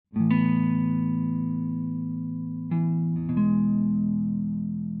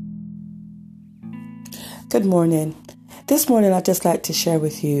Good morning. This morning I'd just like to share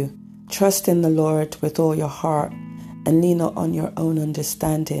with you, trust in the Lord with all your heart and lean not on your own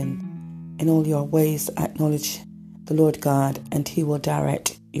understanding. In all your ways acknowledge the Lord God and He will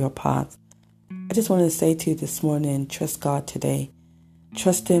direct your path. I just want to say to you this morning, trust God today.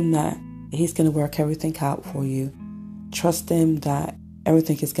 Trust Him that He's going to work everything out for you. Trust Him that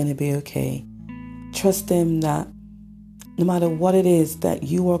everything is going to be okay. Trust Him that no matter what it is that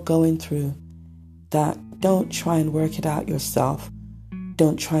you are going through, that don't try and work it out yourself.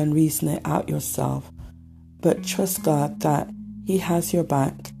 Don't try and reason it out yourself. But trust God that He has your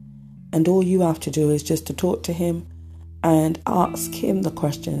back. And all you have to do is just to talk to Him and ask Him the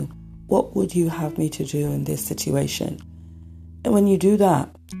question, what would you have me to do in this situation? And when you do that,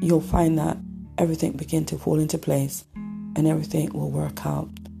 you'll find that everything begin to fall into place and everything will work out.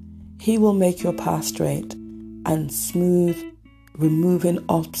 He will make your path straight and smooth, removing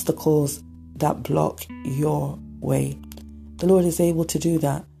obstacles that block your way. The Lord is able to do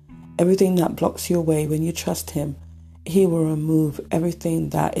that. Everything that blocks your way, when you trust Him, He will remove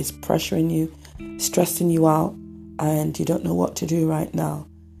everything that is pressuring you, stressing you out, and you don't know what to do right now.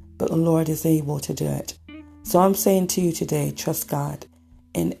 But the Lord is able to do it. So I'm saying to you today, trust God.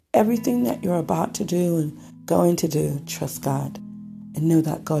 In everything that you're about to do and going to do, trust God. And know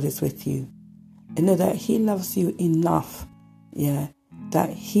that God is with you. And know that He loves you enough, that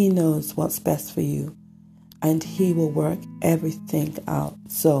He knows what's best for you. And He will work everything out.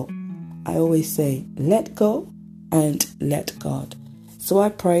 So I always say, let go and let God. So I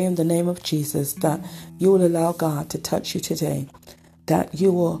pray in the name of Jesus that you will allow God to touch you today. That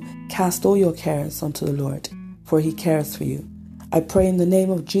you will cast all your cares onto the Lord, for He cares for you. I pray in the name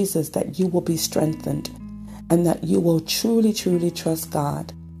of Jesus that you will be strengthened and that you will truly, truly trust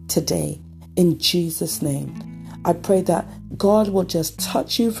God today in Jesus' name. I pray that God will just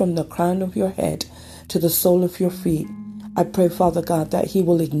touch you from the crown of your head to the sole of your feet. I pray, Father God, that He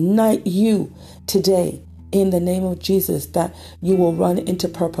will ignite you today in the name of Jesus, that you will run into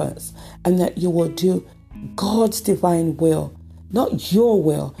purpose and that you will do God's divine will, not your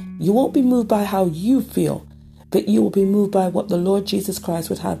will. You won't be moved by how you feel, but you will be moved by what the Lord Jesus Christ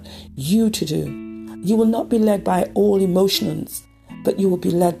would have you to do. You will not be led by all emotions, but you will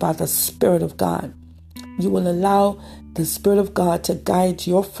be led by the Spirit of God. You will allow the Spirit of God to guide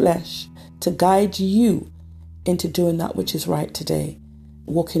your flesh, to guide you into doing that which is right today,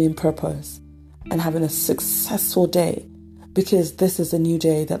 walking in purpose and having a successful day, because this is a new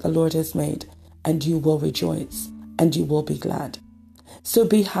day that the Lord has made and you will rejoice and you will be glad. So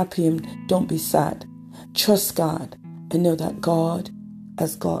be happy and don't be sad. Trust God and know that God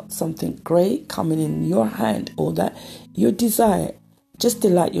has got something great coming in your hand, or that you desire. Just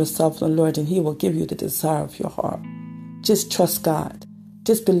delight yourself in the Lord and He will give you the desire of your heart. Just trust God.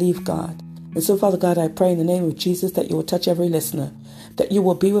 Just believe God. And so, Father God, I pray in the name of Jesus that you will touch every listener, that you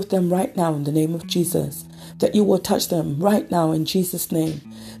will be with them right now in the name of Jesus, that you will touch them right now in Jesus' name,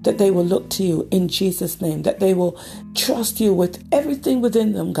 that they will look to you in Jesus' name, that they will trust you with everything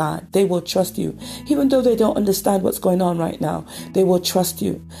within them, God. They will trust you. Even though they don't understand what's going on right now, they will trust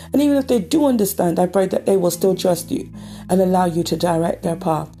you. And even if they do understand, I pray that they will still trust you and allow you to direct their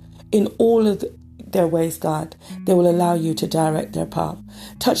path in all of their ways, God. They will allow you to direct their path.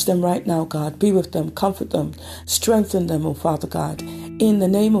 Touch them right now, God. Be with them, comfort them, strengthen them, oh Father God. In the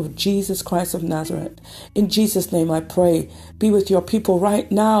name of Jesus Christ of Nazareth. In Jesus' name I pray. Be with your people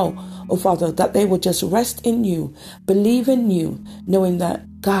right now, oh Father, that they will just rest in you, believe in you, knowing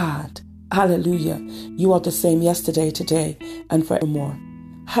that God, hallelujah, you are the same yesterday, today, and forevermore.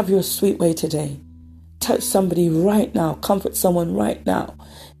 Have your sweet way today. Touch somebody right now. Comfort someone right now.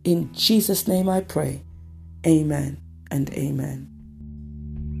 In Jesus' name I pray. Amen and amen.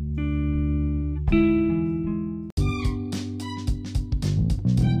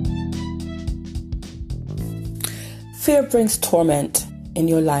 Fear brings torment in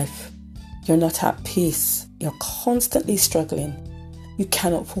your life. You're not at peace. You're constantly struggling. You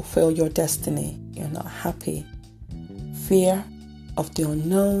cannot fulfill your destiny. You're not happy. Fear of the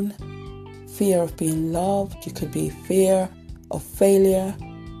unknown. Fear of being loved. You could be fear of failure.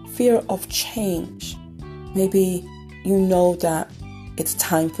 Fear of change. Maybe you know that it's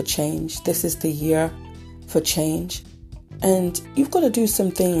time for change. This is the year for change. And you've got to do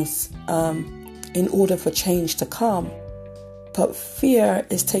some things in order for change to come. But fear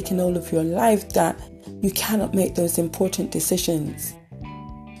is taking hold of your life that you cannot make those important decisions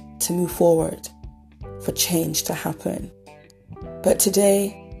to move forward, for change to happen. But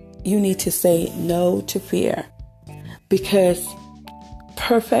today, you need to say no to fear, because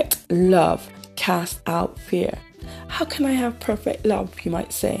perfect love casts out fear. How can I have perfect love, you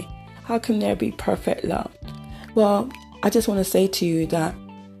might say? How can there be perfect love? Well, I just want to say to you that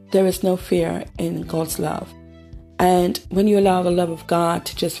there is no fear in God's love. And when you allow the love of God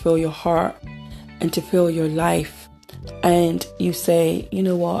to just fill your heart and to fill your life, and you say, you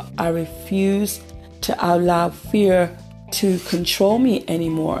know what, I refuse to allow fear to control me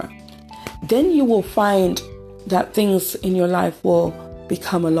anymore, then you will find that things in your life will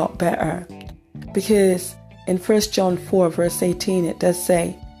become a lot better. Because in 1 John 4 verse 18, it does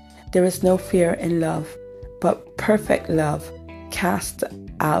say, there is no fear in love, but perfect love casts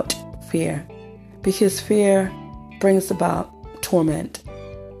out fear. Because fear brings about torment.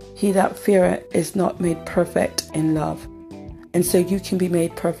 He that feareth is not made perfect in love. And so you can be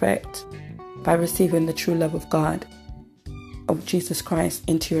made perfect by receiving the true love of God, of Jesus Christ,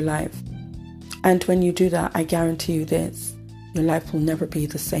 into your life. And when you do that, I guarantee you this, your life will never be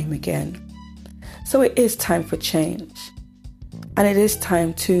the same again. So it is time for change. And it is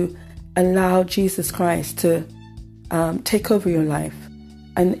time to allow Jesus Christ to take over your life.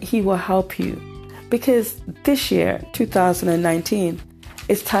 And He will help you. Because this year, 2019,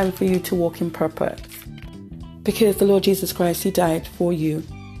 it's time for you to walk in purpose. Because the Lord Jesus Christ, He died for you.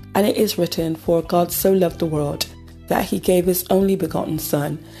 And it is written, for God so loved the world, that He gave His only begotten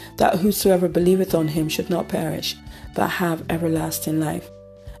Son, that whosoever believeth on Him should not perish, but have everlasting life.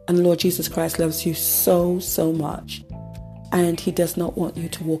 And the Lord Jesus Christ loves you so, so much. And He does not want you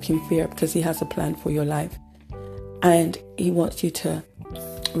to walk in fear, because He has a plan for your life. And He wants you to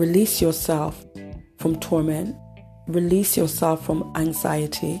release yourself from torment, release yourself from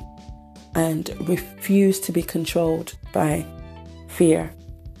anxiety, and refuse to be controlled by fear.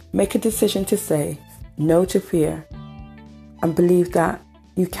 Make a decision to say no to fear and believe that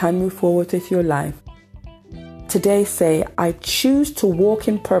you can move forward with your life. Today say, I choose to walk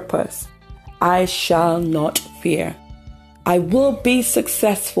in purpose. I shall not fear. I will be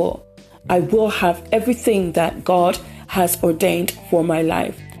successful. I will have everything that God has ordained for my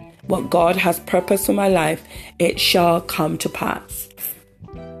life. What God has purposed for my life, it shall come to pass.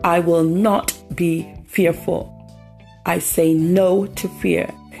 I will not be fearful. I say no to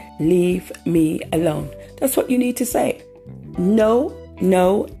fear. Leave me alone. That's what you need to say. No,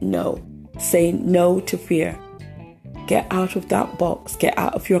 no, no. Say no to fear. Get out of that box. Get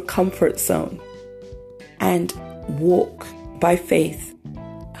out of your comfort zone and walk by faith.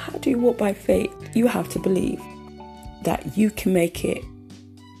 How do you walk by faith? You have to believe that you can make it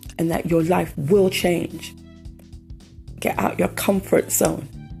and that your life will change. Get out your comfort zone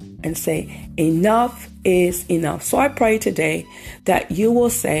and say, enough is enough. So I pray today that you will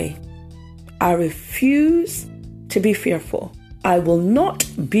say, I refuse to be fearful. I will not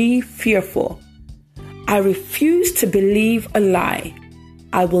be fearful. I refuse to believe a lie.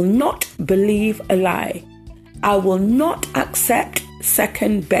 I will not believe a lie. I will not accept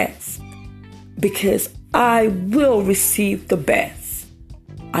second best, because I will receive the best.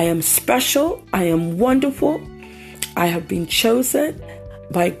 I am special. I am wonderful. I have been chosen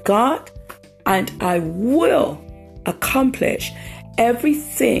by God, and I will accomplish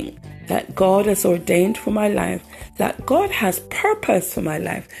everything that God has ordained for my life, that God has purpose for my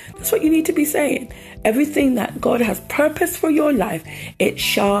life. That's what you need to be saying. Everything that God has purpose for your life, it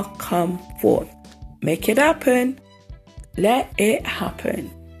shall come forth. Make it happen. Let it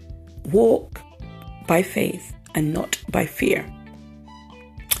happen. Walk by faith and not by fear.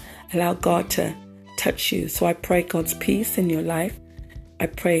 Allow God to touch you. So I pray God's peace in your life. I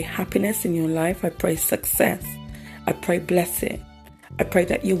pray happiness in your life. I pray success. I pray blessing. I pray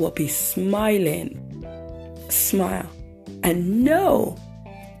that you will be smiling. Smile and know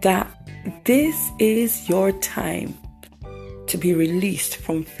that this is your time to be released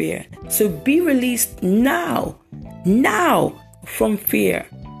from fear. So be released now from fear.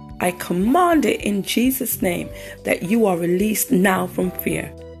 I command it in Jesus' name that you are released now from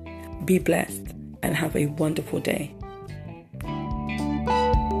fear. Be blessed and have a wonderful day.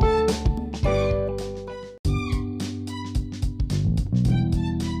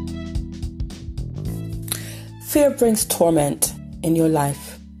 Fear brings torment in your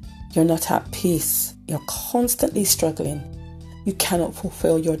life. You're not at peace. You're constantly struggling. You cannot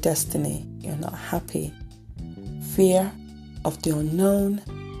fulfill your destiny. You're not happy. Fear of the unknown.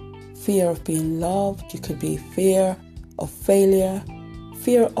 Fear of being loved. You could be fear of failure.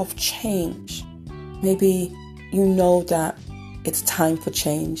 Fear of change. Maybe you know that it's time for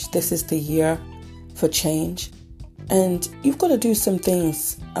change. This is the year for change. And you've got to do some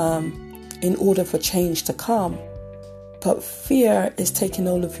things in order for change to come. But fear is taking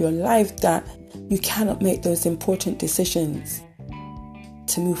hold of your life that you cannot make those important decisions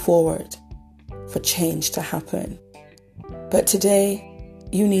to move forward, for change to happen. But today,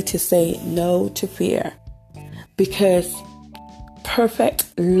 you need to say no to fear, because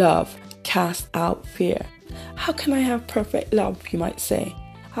perfect love casts out fear. How can I have perfect love, you might say?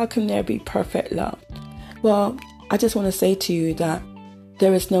 How can there be perfect love? Well, I just want to say to you that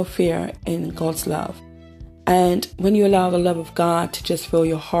there is no fear in God's love. And when you allow the love of God to just fill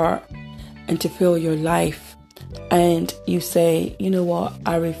your heart and to fill your life, and you say, you know what,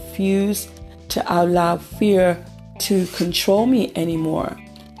 I refuse to allow fear to control me anymore,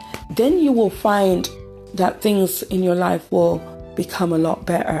 then you will find that things in your life will become a lot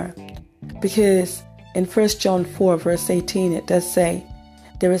better. Because in 1 John 4 verse 18, it does say,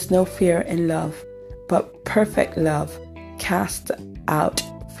 there is no fear in love, but perfect love casts out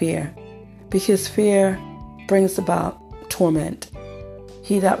fear. Because fear brings about torment.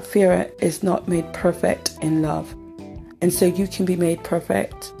 He that feareth is not made perfect in love. And so you can be made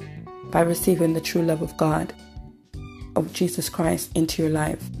perfect by receiving the true love of God, of Jesus Christ, into your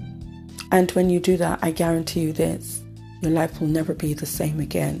life. And when you do that, I guarantee you this, your life will never be the same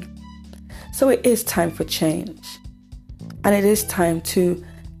again. So it is time for change. And it is time to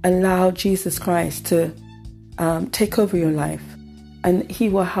allow Jesus Christ to take over your life. And He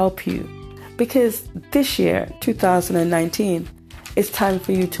will help you. Because this year, 2019, it's time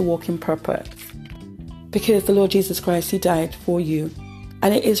for you to walk in purpose. Because the Lord Jesus Christ, He died for you.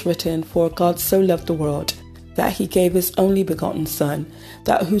 And it is written, for God so loved the world that He gave His only begotten Son,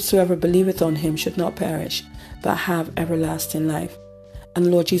 that whosoever believeth on Him should not perish, but have everlasting life. And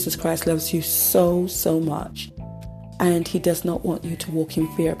the Lord Jesus Christ loves you so, so much. And He does not want you to walk in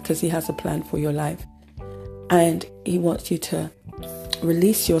fear, because He has a plan for your life. And He wants you to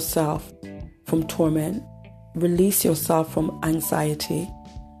release yourself from torment, release yourself from anxiety,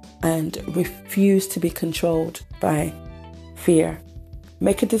 and refuse to be controlled by fear.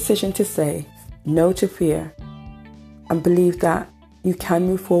 Make a decision to say no to fear and believe that you can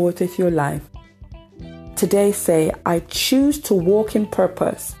move forward with your life. Today say, I choose to walk in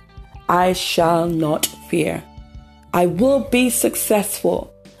purpose. I shall not fear. I will be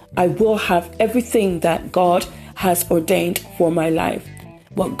successful. I will have everything that God has ordained for my life.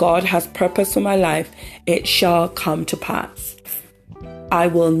 What God has purposed for my life, it shall come to pass. I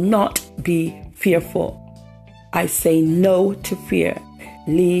will not be fearful. I say no to fear.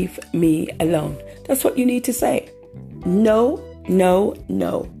 Leave me alone. That's what you need to say. No, no,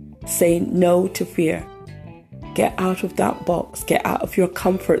 no. Say no to fear. Get out of that box. Get out of your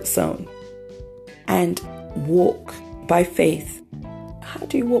comfort zone and walk by faith. How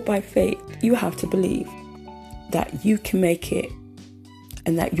do you walk by faith? You have to believe that you can make it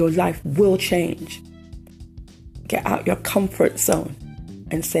and that your life will change. Get out your comfort zone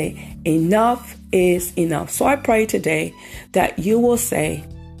and say, enough is enough. So I pray today that you will say,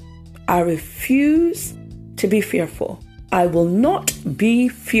 I refuse to be fearful. I will not be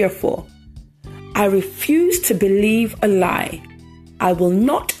fearful. I refuse to believe a lie. I will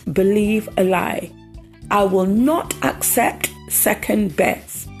not believe a lie. I will not accept second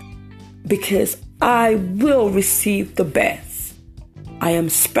best, because I will receive the best. I am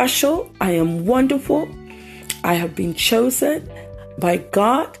special. I am wonderful. I have been chosen by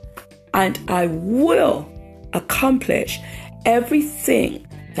God, and I will accomplish everything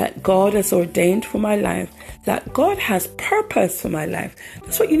that God has ordained for my life, that God has purpose for my life.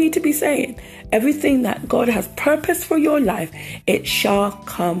 That's what you need to be saying. Everything that God has purpose for your life, it shall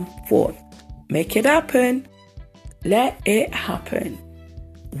come forth. Make it happen. Let it happen.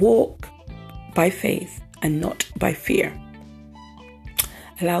 Walk by faith and not by fear.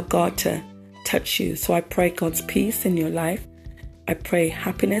 Allow God to touch you. So I pray God's peace in your life. I pray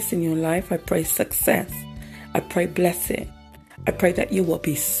happiness in your life. I pray success. I pray blessing. I pray that you will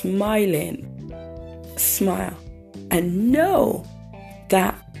be smiling. Smile and know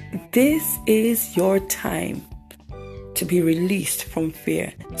that this is your time to be released from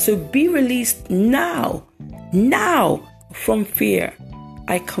fear. So be released now from fear.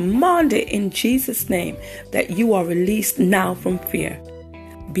 I command it in Jesus' name that you are released now from fear.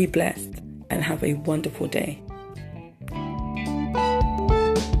 Be blessed and have a wonderful day.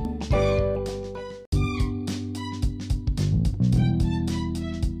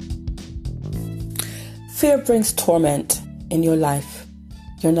 Fear brings torment in your life.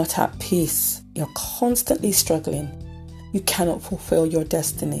 You're not at peace. You're constantly struggling. You cannot fulfill your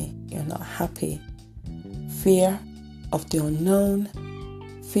destiny. You're not happy. Fear of the unknown.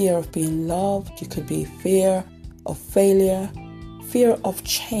 Fear of being loved. You could be fear of failure. Fear of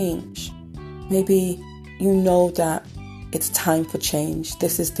change. Maybe you know that it's time for change.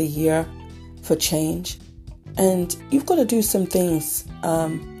 This is the year for change. And you've got to do some things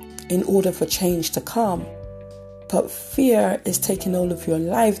in order for change to come. But fear is taking hold of your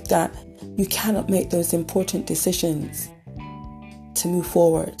life that you cannot make those important decisions to move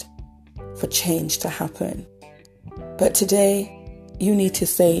forward, for change to happen. But today, you need to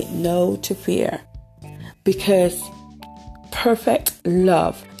say no to fear, because perfect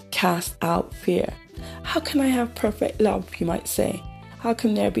love casts out fear. How can I have perfect love, you might say? How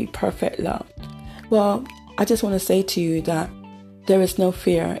can there be perfect love? Well, I just want to say to you that there is no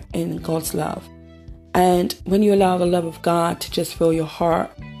fear in God's love. And when you allow the love of God to just fill your heart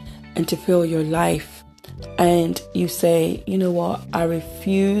and to fill your life, and you say, you know what, I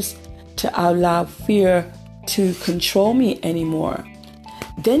refuse to allow fear to control me anymore,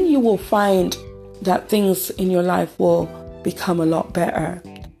 then you will find that things in your life will become a lot better.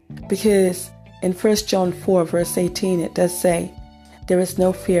 Because in 1 John 4 verse 18, it does say, there is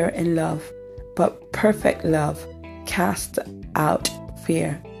no fear in love, but perfect love casts out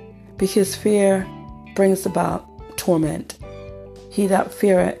fear. Because fear brings about torment. He that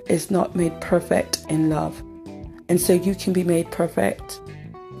feareth is not made perfect in love. And so you can be made perfect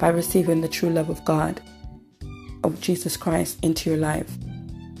by receiving the true love of God, of Jesus Christ, into your life.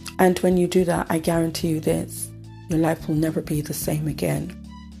 And when you do that, I guarantee you this, your life will never be the same again.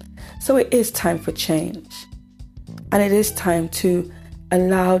 So it is time for change. And it is time to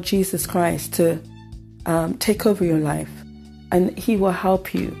allow Jesus Christ to take over your life. And He will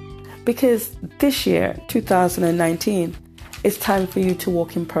help you. Because this year, 2019, it's time for you to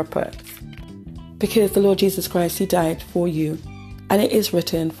walk in purpose. Because the Lord Jesus Christ, He died for you. And it is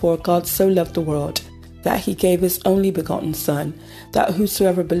written, for God so loved the world, that He gave His only begotten Son, that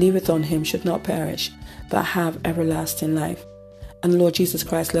whosoever believeth on Him should not perish, but have everlasting life. And the Lord Jesus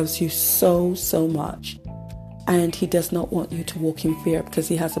Christ loves you so, so much. And He does not want you to walk in fear, because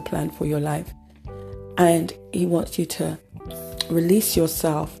He has a plan for your life. And He wants you to release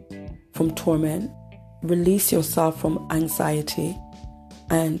yourself from torment, release yourself from anxiety,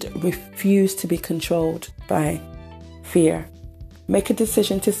 and refuse to be controlled by fear. Make a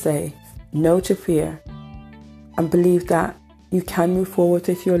decision to say no to fear and believe that you can move forward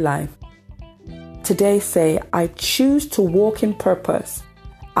with your life. Today say, I choose to walk in purpose.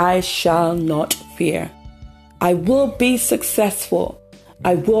 I shall not fear. I will be successful.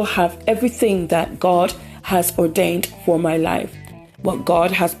 I will have everything that God has ordained for my life. What God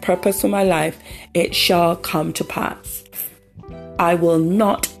has purposed for my life, it shall come to pass. I will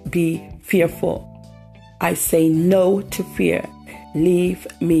not be fearful. I say no to fear. Leave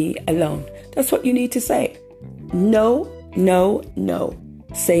me alone. That's what you need to say. No, no, no.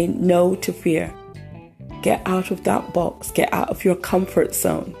 Say no to fear. Get out of that box. Get out of your comfort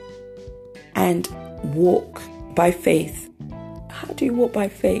zone and walk by faith. How do you walk by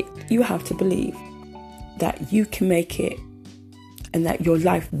faith? You have to believe that you can make it and that your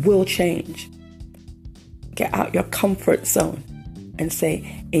life will change. Get out your comfort zone and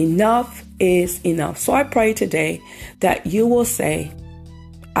say, enough is enough. So I pray today that you will say,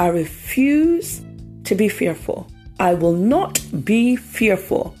 I refuse to be fearful. I will not be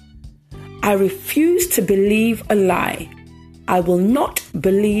fearful. I refuse to believe a lie. I will not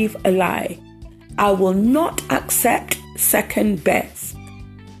believe a lie. I will not accept second best,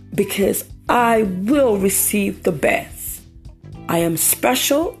 because I will receive the best. I am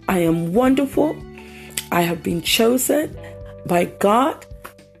special. I am wonderful. I have been chosen by God,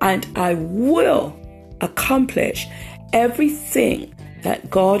 and I will accomplish everything that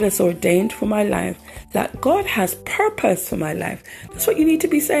God has ordained for my life, that God has purpose for my life. That's what you need to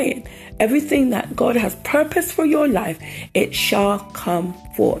be saying. Everything that God has purpose for your life, it shall come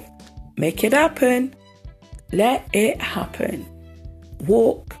forth. Make it happen. Let it happen.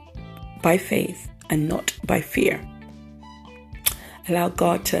 Walk by faith and not by fear. Allow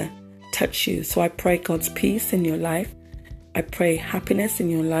God to touch you. So I pray God's peace in your life. I pray happiness in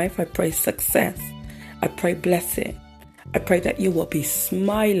your life. I pray success. I pray blessing. I pray that you will be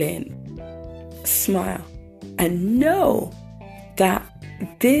smiling. Smile and know that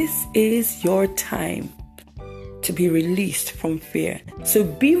this is your time to be released from fear. So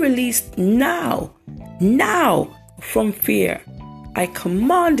be released now from fear. I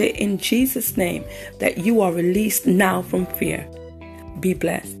command it in Jesus' name that you are released now from fear. Be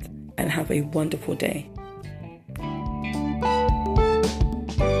blessed and have a wonderful day.